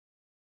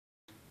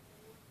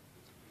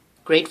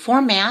Grade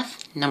 4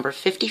 Math, number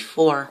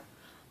 54,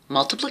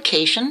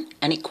 multiplication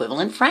and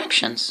equivalent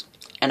fractions,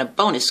 and a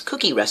bonus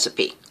cookie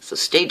recipe, so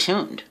stay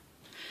tuned.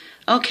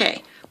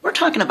 Okay, we're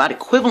talking about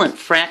equivalent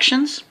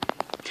fractions.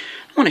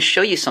 I want to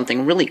show you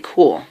something really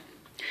cool.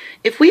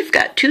 If we've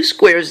got two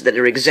squares that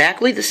are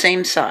exactly the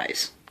same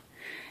size,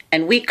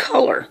 and we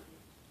color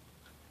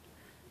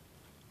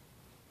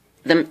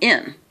them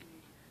in,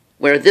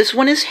 where this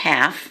one is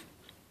half,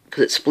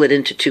 because it's split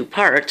into two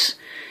parts,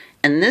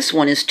 and this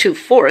one is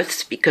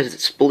 2/4 because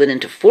it's split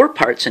into 4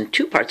 parts and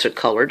 2 parts are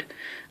colored,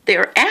 they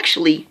are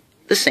actually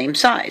the same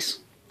size.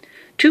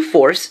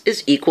 2/4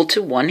 is equal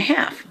to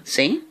 1/2,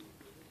 see?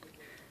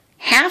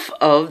 Half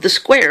of the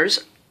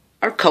squares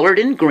are colored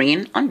in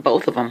green on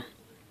both of them.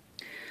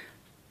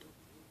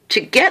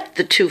 To get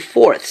the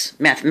 2/4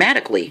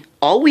 mathematically,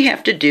 all we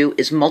have to do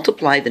is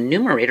multiply the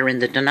numerator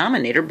and the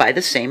denominator by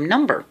the same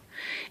number.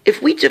 If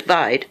we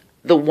divide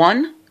the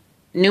 1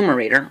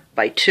 numerator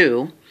by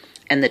 2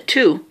 and the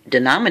 2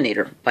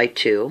 denominator by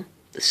 2,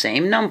 the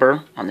same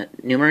number on the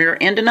numerator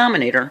and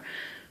denominator,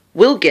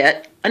 we'll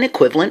get an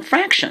equivalent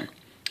fraction.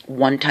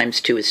 1 times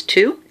 2 is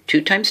 2,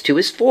 2 times 2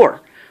 is 4.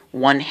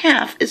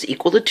 1/2 is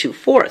equal to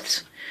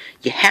 2/4.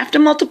 You have to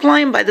multiply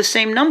them by the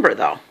same number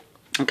though,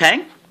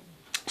 okay?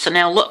 So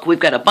now look, we've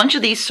got a bunch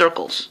of these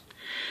circles.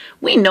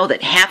 We know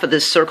that half of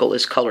this circle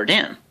is colored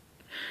in,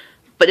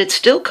 but it's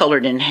still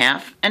colored in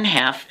half and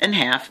half and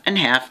half and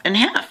half and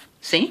half,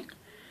 see?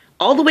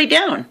 All the way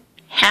down.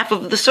 Half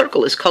of the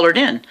circle is colored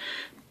in,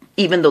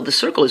 even though the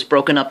circle is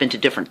broken up into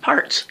different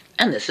parts.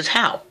 And this is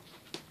how.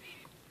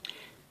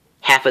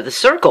 Half of the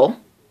circle,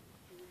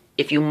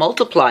 if you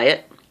multiply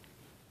it,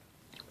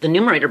 the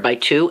numerator by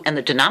 2 and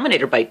the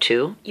denominator by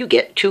 2, you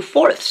get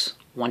 2/4.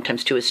 1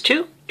 times 2 is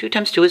 2, 2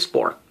 times 2 is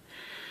 4.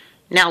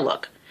 Now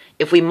look,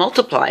 if we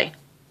multiply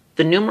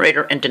the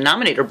numerator and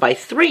denominator by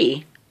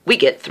 3, we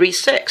get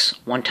 3/6.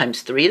 1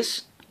 times 3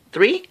 is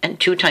 3, and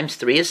 2 times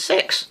 3 is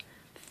 6.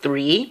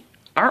 3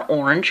 are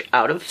orange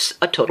out of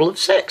a total of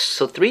 6,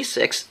 so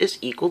 3/6 is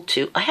equal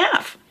to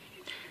 1/2.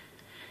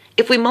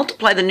 If we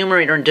multiply the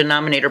numerator and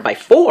denominator by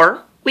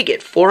 4, we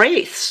get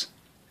 4/8.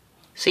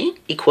 See?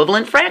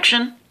 Equivalent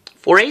fraction.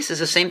 4/8 is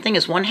the same thing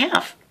as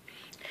 1/2.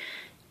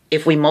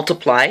 If we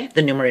multiply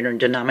the numerator and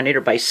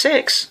denominator by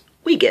 6,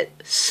 we get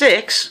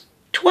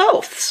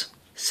 6/12.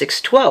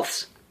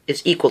 6/12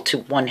 is equal to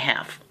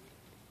 1/2.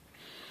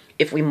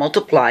 If we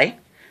multiply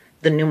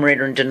the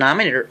numerator and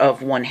denominator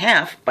of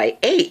 1/2 by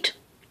 8,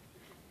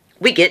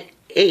 we get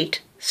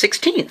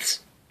 8/16.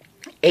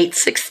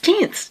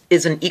 8/16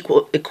 is an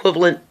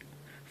equivalent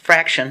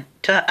fraction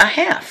to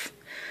 1/2.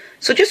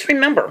 So just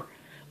remember,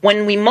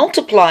 when we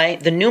multiply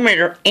the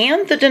numerator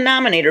and the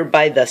denominator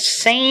by the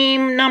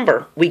same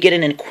number, we get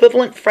an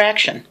equivalent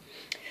fraction.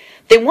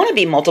 They want to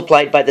be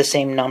multiplied by the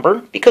same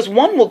number because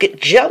one will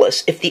get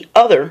jealous if the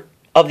other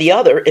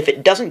if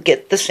it doesn't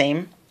get the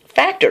same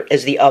factor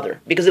as the other,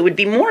 because it would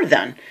be more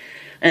than.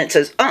 And it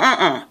says,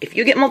 if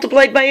you get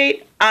multiplied by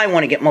 8, I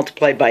want to get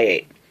multiplied by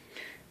 8.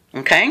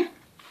 Okay?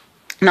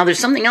 Now there's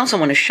something else I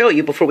want to show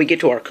you before we get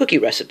to our cookie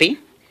recipe.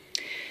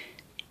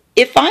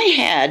 If I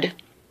had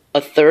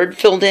a third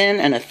filled in,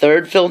 and a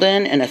third filled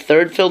in, and a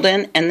third filled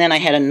in, and then I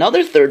had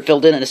another third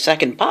filled in a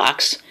second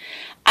box,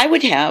 I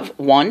would have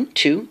 1,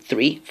 2,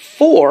 3,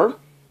 4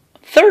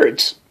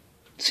 thirds.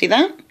 See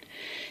that?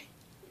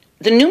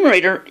 The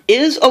numerator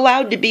is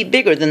allowed to be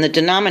bigger than the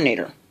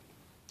denominator.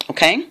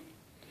 Okay?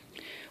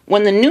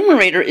 When the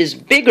numerator is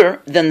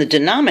bigger than the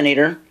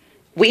denominator,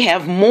 we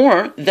have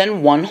more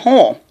than one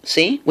whole.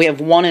 See? We have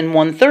 1 and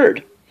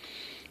 1/3.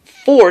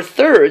 4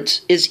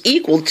 thirds is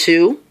equal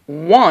to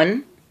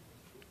 1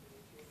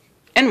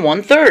 and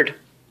 1/3.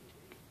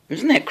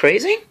 Isn't that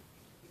crazy?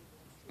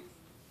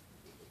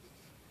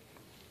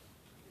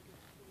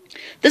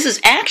 This is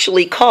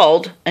actually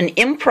called an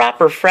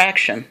improper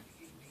fraction.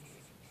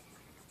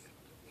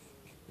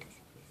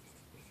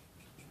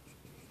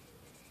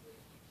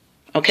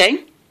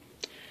 Okay?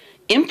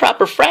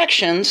 Improper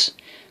fractions,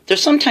 they're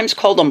sometimes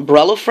called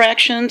umbrella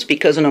fractions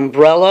because an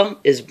umbrella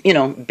is,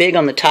 big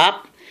on the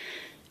top.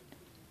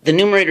 The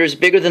numerator is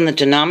bigger than the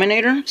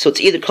denominator, so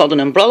it's either called an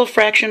umbrella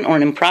fraction or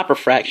an improper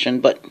fraction,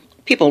 but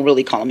people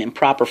really call them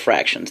improper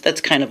fractions. That's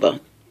kind of a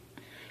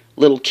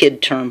little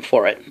kid term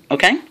for it,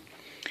 okay?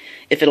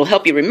 If it'll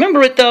help you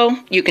remember it, though,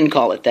 you can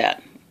call it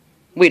that.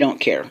 We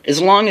don't care,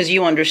 as long as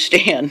you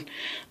understand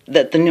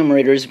that the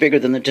numerator is bigger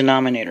than the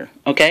denominator,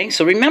 okay?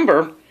 So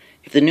remember,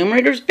 if the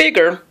numerator is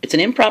bigger, it's an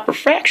improper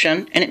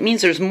fraction, and it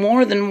means there's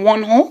more than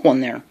one whole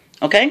one there,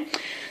 okay?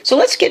 So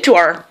let's get to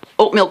our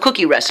oatmeal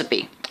cookie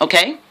recipe,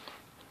 okay?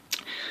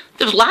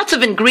 There's lots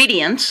of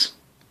ingredients,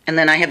 and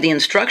then I have the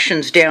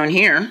instructions down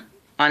here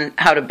on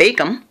how to bake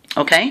them,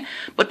 okay?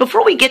 But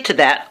before we get to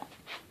that,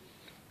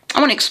 I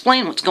want to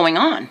explain what's going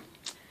on.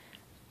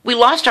 We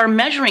lost our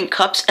measuring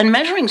cups and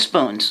measuring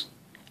spoons,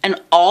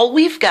 and all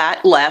we've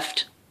got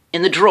left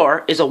in the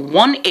drawer is a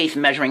 1/8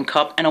 measuring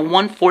cup and a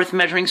 1/4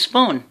 measuring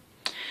spoon.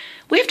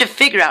 We have to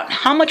figure out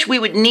how much we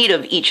would need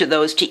of each of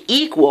those to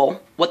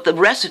equal what the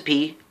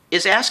recipe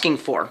is asking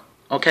for,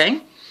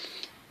 okay?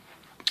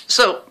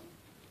 So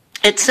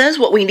it says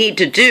what we need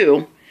to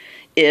do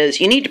is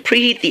you need to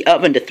preheat the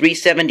oven to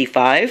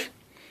 375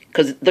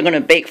 because they're going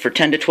to bake for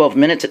 10 to 12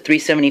 minutes at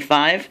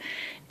 375.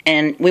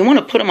 And we want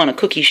to put them on a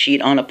cookie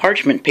sheet on a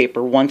parchment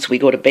paper once we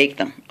go to bake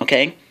them,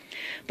 okay?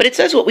 But it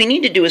says what we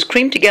need to do is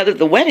cream together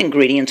the wet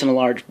ingredients in a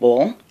large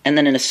bowl, and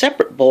then in a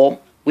separate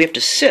bowl, we have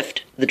to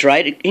sift the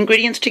dried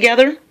ingredients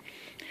together.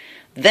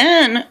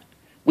 Then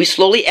we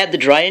slowly add the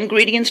dry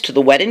ingredients to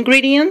the wet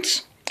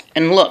ingredients.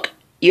 And look,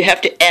 you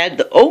have to add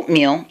the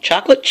oatmeal,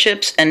 chocolate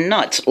chips, and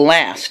nuts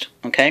last,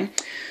 okay?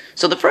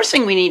 So the first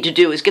thing we need to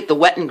do is get the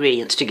wet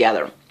ingredients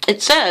together.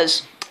 It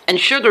says, and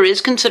sugar is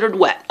considered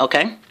wet,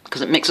 okay?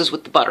 Because it mixes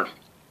with the butter.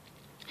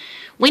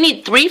 We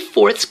need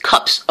 3/4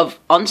 cups of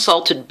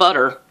unsalted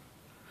butter,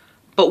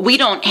 but we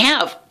don't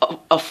have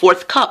a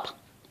 1/4 cup.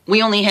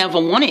 We only have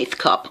a 1/8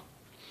 cup.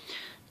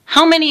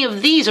 How many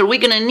of these are we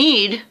going to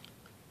need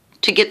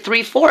to get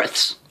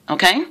 3/4,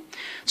 okay?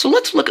 So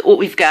let's look at what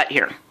we've got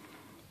here.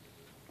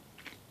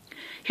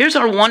 Here's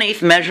our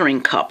 1/8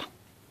 measuring cup,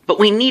 but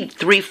we need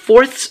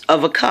 3/4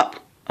 of a cup,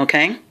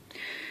 okay?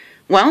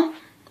 Well,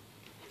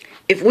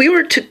 if we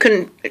were to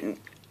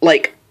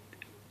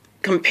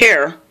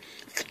compare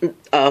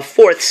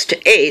fourths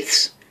to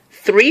eighths,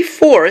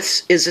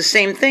 3/4 is the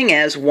same thing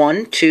as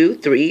 1, 2,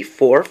 3,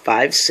 4,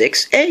 5,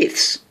 6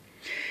 eighths.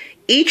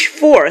 Each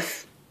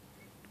fourth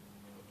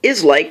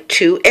is like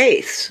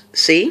 2/8,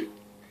 see?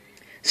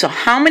 So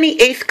how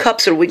many eighth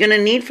cups are we going to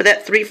need for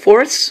that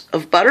 3/4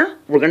 of butter?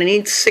 We're going to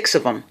need 6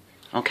 of them,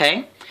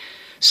 okay?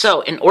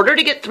 So in order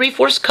to get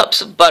 3/4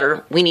 cups of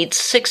butter, we need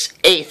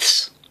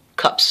 6/8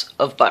 cups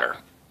of butter,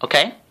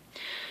 okay?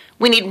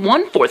 We need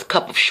 1/4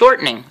 cup of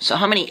shortening. So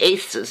how many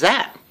eighths is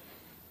that?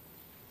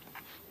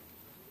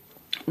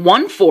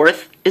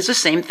 1/4 is the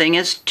same thing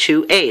as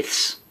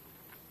 2/8.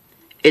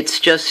 It's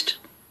just,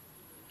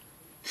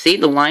 see,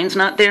 the line's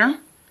not there?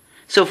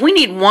 So if we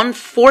need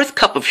 1/4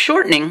 cup of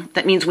shortening,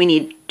 that means we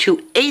need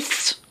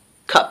 2/8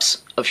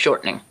 cups of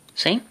shortening,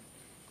 see?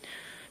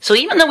 So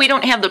even though we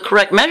don't have the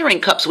correct measuring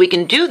cups, we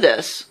can do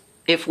this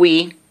if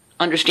we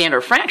understand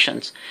our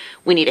fractions.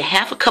 We need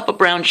 1/2 cup of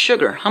brown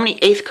sugar. How many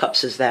eighth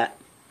cups is that?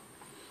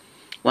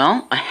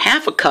 Well,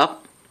 1/2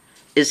 cup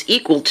is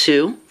equal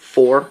to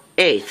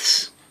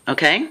 4/8,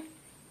 okay?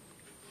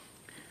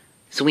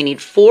 So we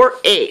need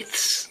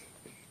 4/8.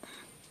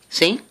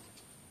 See?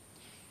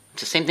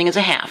 It's the same thing as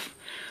 1/2.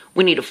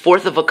 We need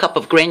 1/4 of a cup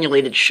of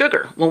granulated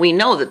sugar. Well, we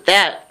know that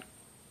that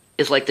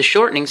is like the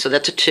shortening, so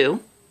that's a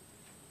 2.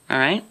 All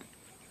right?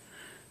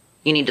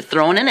 You need to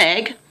throw in an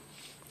egg.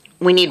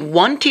 We need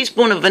 1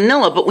 teaspoon of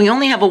vanilla, but we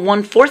only have a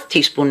 1/4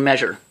 teaspoon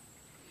measure.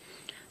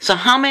 So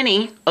how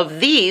many of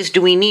these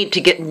do we need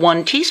to get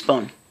 1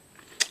 teaspoon?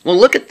 Well,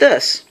 look at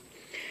this.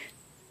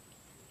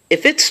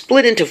 If it's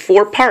split into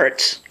 4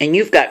 parts and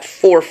you've got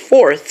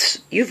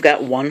 4/4, you've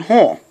got 1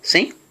 whole.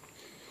 See?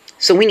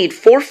 So we need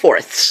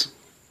 4/4.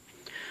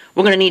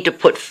 We're going to need to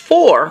put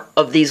 4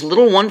 of these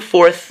little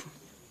 1/4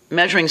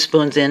 measuring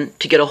spoons in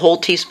to get a whole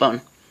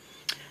teaspoon.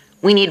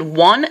 We need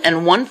 1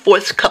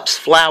 1/4 cups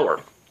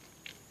flour.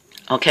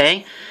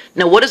 Okay?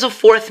 Now what does a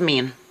fourth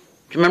mean?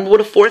 Do you remember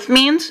what a fourth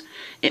means?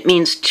 It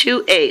means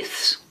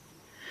 2/8.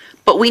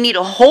 But we need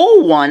a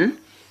whole 1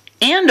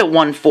 and a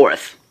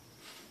 1/4.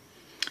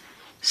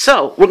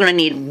 So we're going to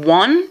need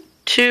 1,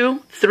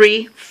 2,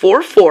 3,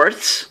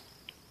 4/4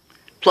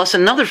 plus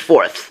another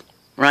 1/4,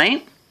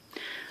 right?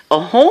 A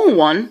whole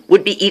 1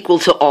 would be equal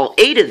to all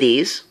 8 of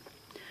these,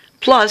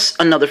 plus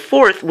another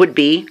 1/4 would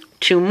be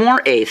 2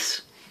 more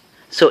eighths.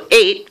 So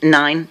 8,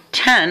 9,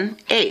 10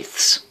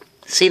 eighths.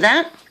 See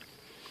that?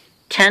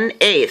 10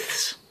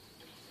 eighths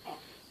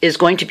is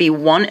going to be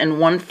 1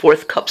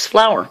 1/4 cups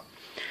flour.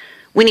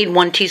 We need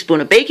 1 teaspoon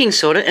of baking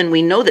soda, and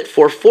we know that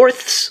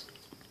 4/4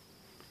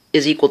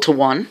 is equal to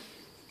 1.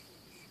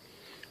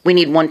 We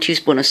need 1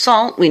 teaspoon of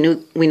salt. We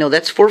know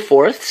that's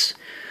 4/4.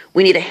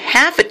 We need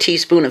 1/2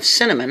 teaspoon of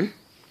cinnamon.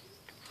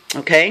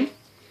 Okay?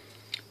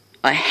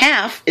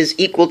 1/2 is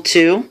equal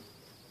to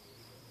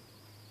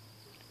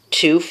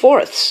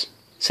 2/4.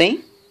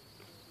 See?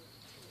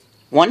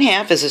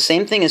 1/2 is the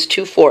same thing as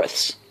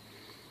 2/4.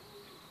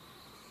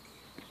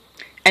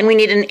 And we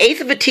need 1/8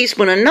 of a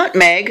teaspoon of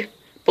nutmeg,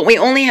 but we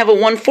only have a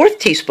 1/4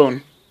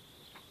 teaspoon.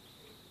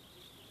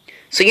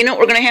 So you know what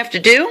we're going to have to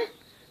do?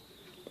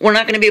 We're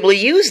not going to be able to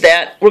use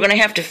that. We're going to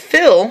have to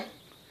fill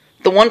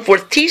the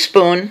 1/4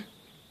 teaspoon.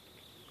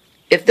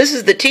 If this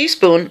is the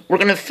teaspoon, we're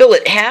going to fill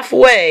it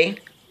halfway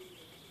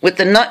with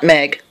the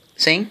nutmeg.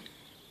 See?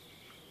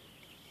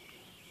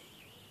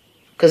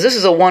 Because this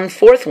is a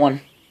 1/4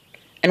 one.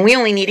 And we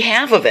only need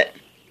half of it.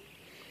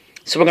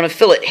 So we're going to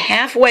fill it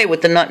halfway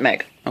with the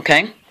nutmeg.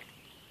 Okay?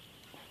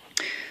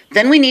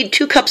 Then we need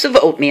 2 cups of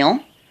oatmeal,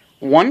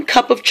 1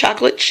 cup of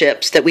chocolate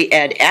chips that we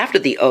add after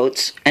the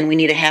oats, and we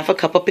need 1/2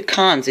 cup of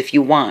pecans if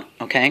you want,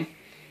 okay?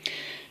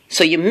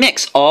 So you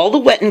mix all the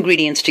wet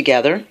ingredients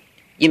together,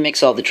 you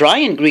mix all the dry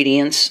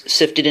ingredients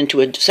sifted into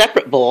a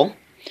separate bowl,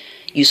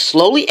 you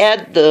slowly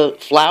add the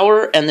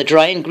flour and the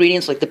dry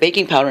ingredients like the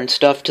baking powder and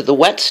stuff to the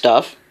wet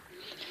stuff.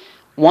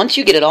 Once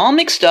you get it all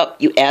mixed up,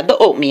 you add the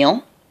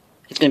oatmeal.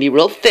 It's going to be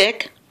real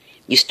thick.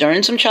 You stir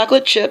in some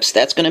chocolate chips.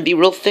 That's going to be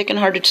real thick and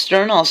hard to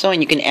stir in also, and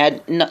you can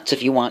add nuts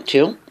if you want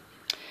to.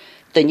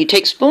 Then you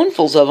take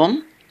spoonfuls of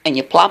them, and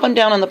you plop them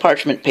down on the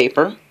parchment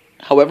paper,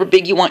 however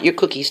big you want your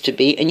cookies to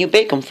be, and you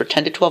bake them for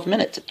 10 to 12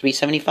 minutes at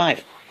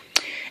 375.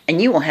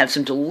 And you will have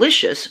some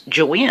delicious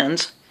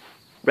Joanne's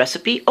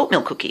recipe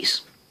oatmeal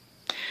cookies.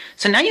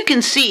 So now you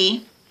can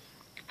see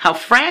how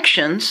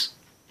fractions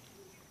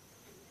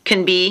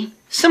can be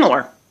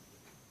similar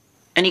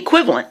and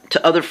equivalent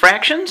to other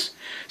fractions.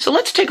 So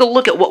let's take a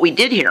look at what we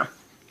did here.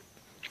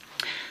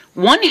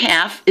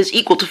 1/2 is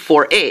equal to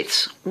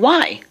 4/8.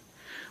 Why?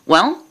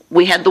 Well,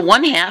 we had the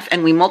 1/2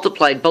 and we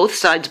multiplied both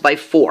sides by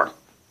 4.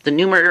 The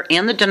numerator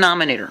and the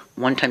denominator.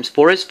 1 times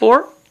 4 is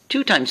 4.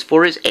 2 times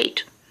 4 is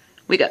 8.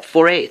 We got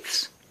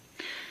 4/8.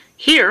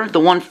 Here, the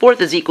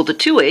 1/4 is equal to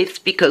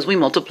 2/8 because we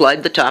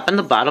multiplied the top and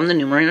the bottom, the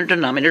numerator and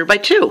denominator, by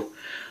 2.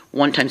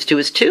 1 times 2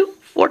 is 2.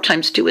 4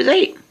 times 2 is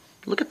 8.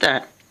 Look at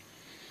that.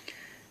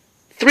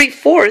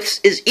 3/4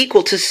 is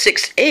equal to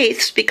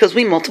 6/8 because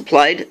we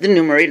multiplied the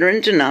numerator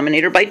and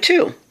denominator by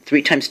 2.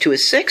 3 times 2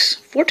 is 6.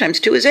 4 times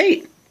 2 is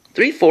 8.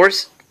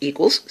 3/4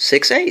 equals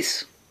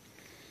 6/8.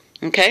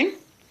 Okay?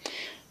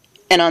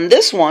 And on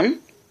this one,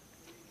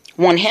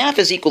 1/2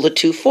 is equal to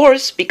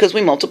 2/4 because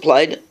we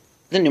multiplied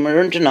the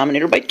numerator and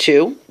denominator by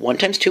 2. 1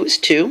 times 2 is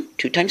 2.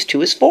 2 times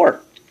 2 is 4.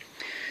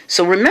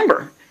 So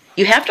remember,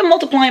 you have to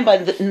multiply by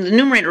the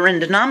numerator and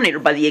denominator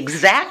by the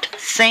exact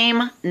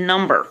same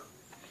number.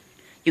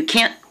 You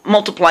can't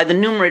multiply the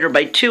numerator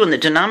by 2 and the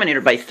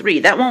denominator by 3.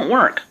 That won't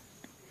work.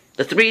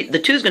 The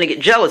 2 is going to get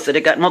jealous that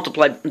it got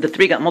multiplied. The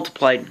 3 got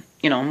multiplied,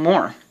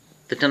 more.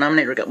 The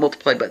denominator got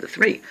multiplied by the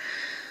 3.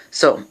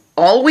 So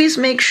always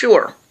make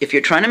sure, if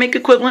you're trying to make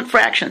equivalent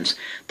fractions,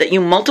 that you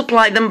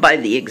multiply them by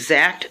the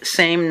exact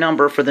same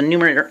number for the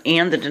numerator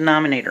and the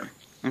denominator.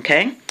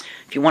 Okay?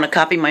 If you want to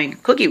copy my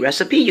cookie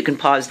recipe, you can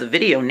pause the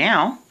video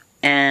now,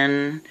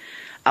 and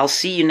I'll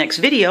see you next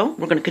video.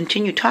 We're going to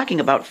continue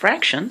talking about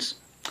fractions.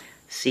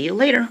 See you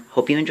later.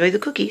 Hope you enjoy the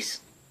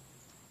cookies.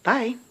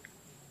 Bye.